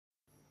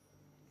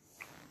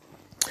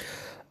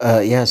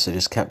Yeah, so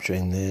just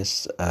capturing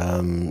this.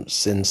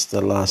 Since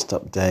the last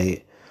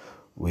update,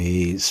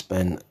 we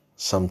spent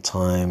some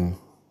time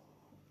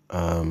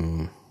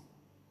calling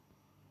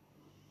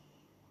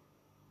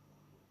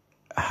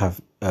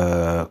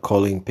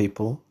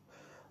people.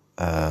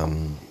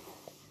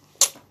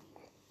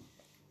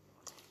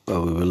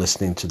 Well, we were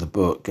listening to the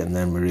book, and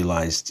then we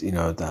realized,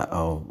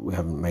 that we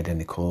haven't made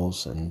any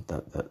calls, and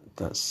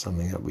that's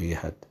something that we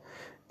had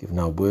given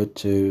our word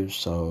to.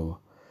 So,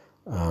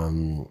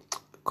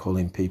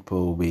 calling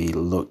people, we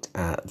looked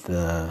at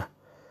the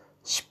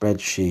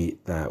spreadsheet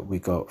that we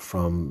got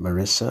from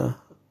Marissa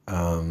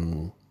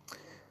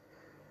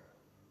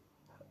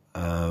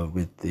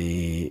with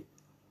the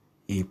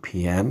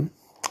EPM,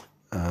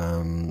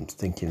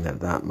 thinking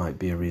that might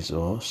be a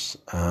resource,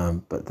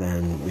 but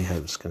then we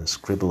was kind of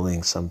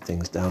scribbling some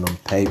things down on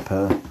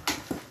paper,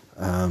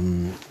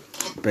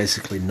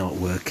 basically not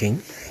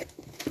working.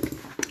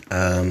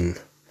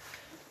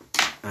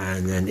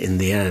 And then in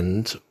the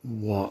end,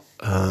 what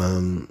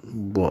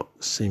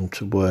seemed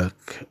to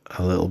work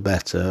a little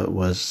better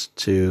was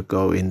to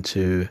go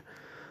into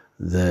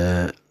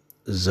the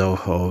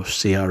Zoho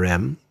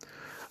CRM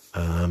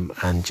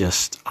and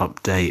just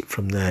update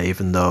from there,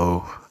 even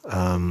though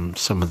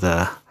some of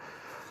the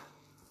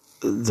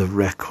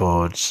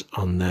records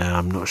on there,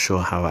 I'm not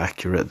sure how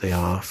accurate they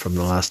are from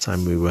the last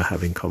time we were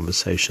having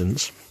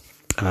conversations.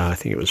 I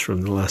think it was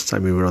from the last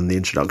time we were on the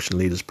Introduction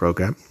Leaders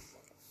program.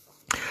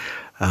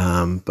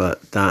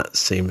 But that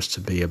seems to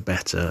be a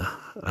better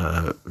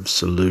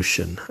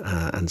solution,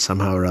 and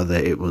somehow or other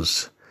it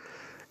was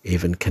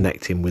even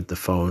connecting with the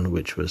phone,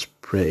 which was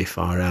pretty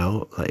far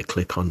out. Like,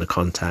 click on the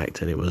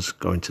contact and it was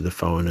going to the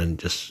phone and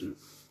just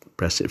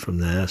press it from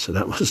there. So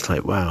that was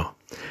like, wow,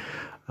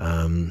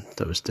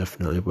 that was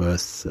definitely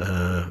worth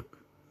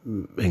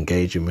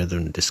engaging with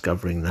and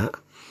discovering that.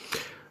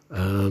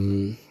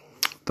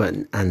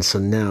 So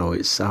now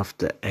it's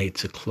after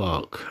 8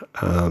 o'clock.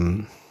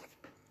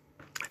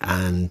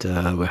 And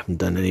we haven't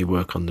done any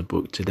work on the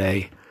book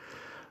today.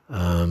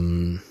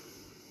 But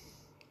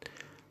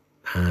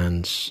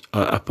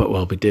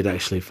we did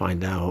actually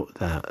find out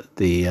that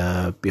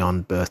the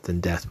Beyond Birth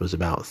and Death was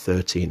about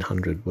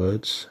 1,300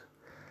 words.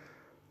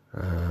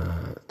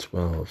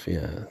 12,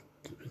 yeah,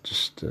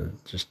 just a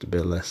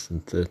bit less than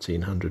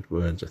 1,300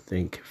 words, I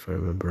think, if I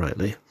remember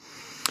rightly.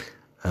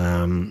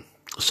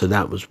 So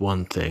that was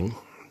one thing.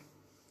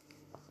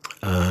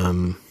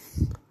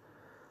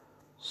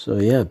 So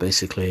yeah,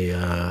 basically,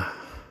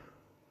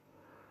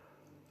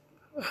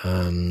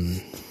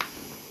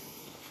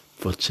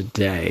 for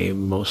today,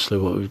 mostly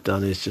what we've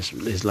done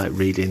is like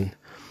reading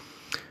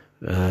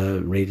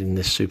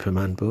this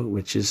Superman book,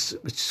 which is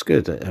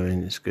good. I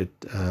mean, it's good.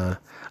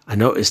 I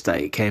noticed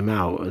that it came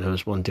out. There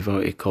was one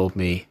devotee called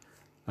me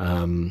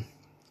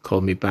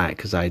back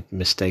because I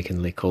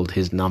mistakenly called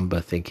his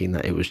number, thinking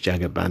that it was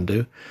Jagat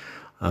Bandhu.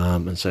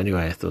 And so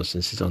anyway, I thought,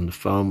 since he's on the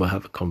phone, we'll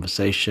have a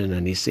conversation,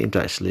 and he seemed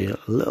actually a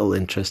little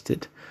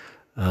interested.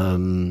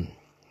 And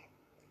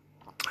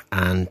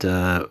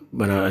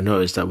when I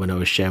noticed that when I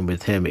was sharing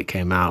with him, it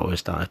came out, we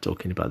started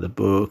talking about the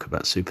book,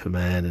 about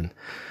Superman and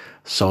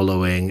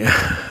soloing.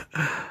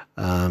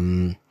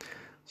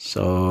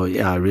 So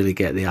yeah, I really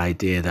get the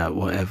idea that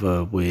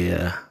whatever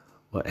we're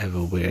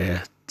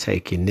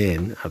taking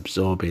in,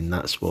 absorbing,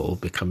 that's what will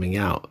be coming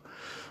out.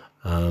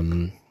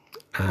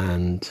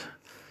 And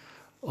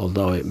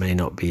although it may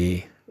not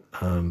be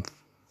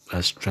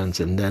as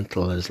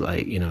transcendental as,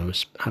 like,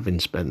 having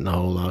spent the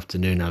whole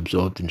afternoon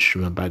absorbed in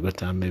Srimad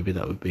Bhagavatam, maybe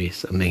that would be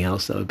something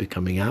else that would be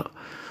coming out.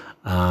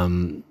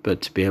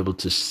 But to be able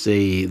to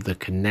see the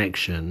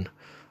connection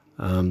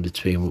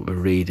between what we're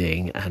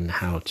reading and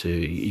how to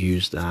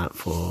use that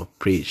for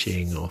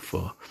preaching or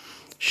for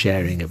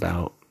sharing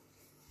about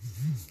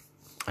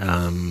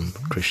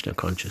Krishna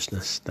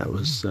consciousness, that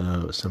was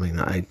something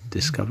that I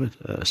discovered,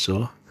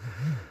 saw.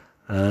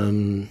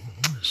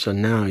 So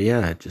now,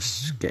 yeah,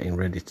 just getting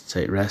ready to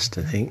take rest,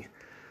 I think,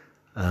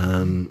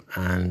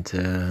 and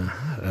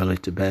early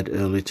to bed,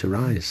 early to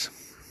rise.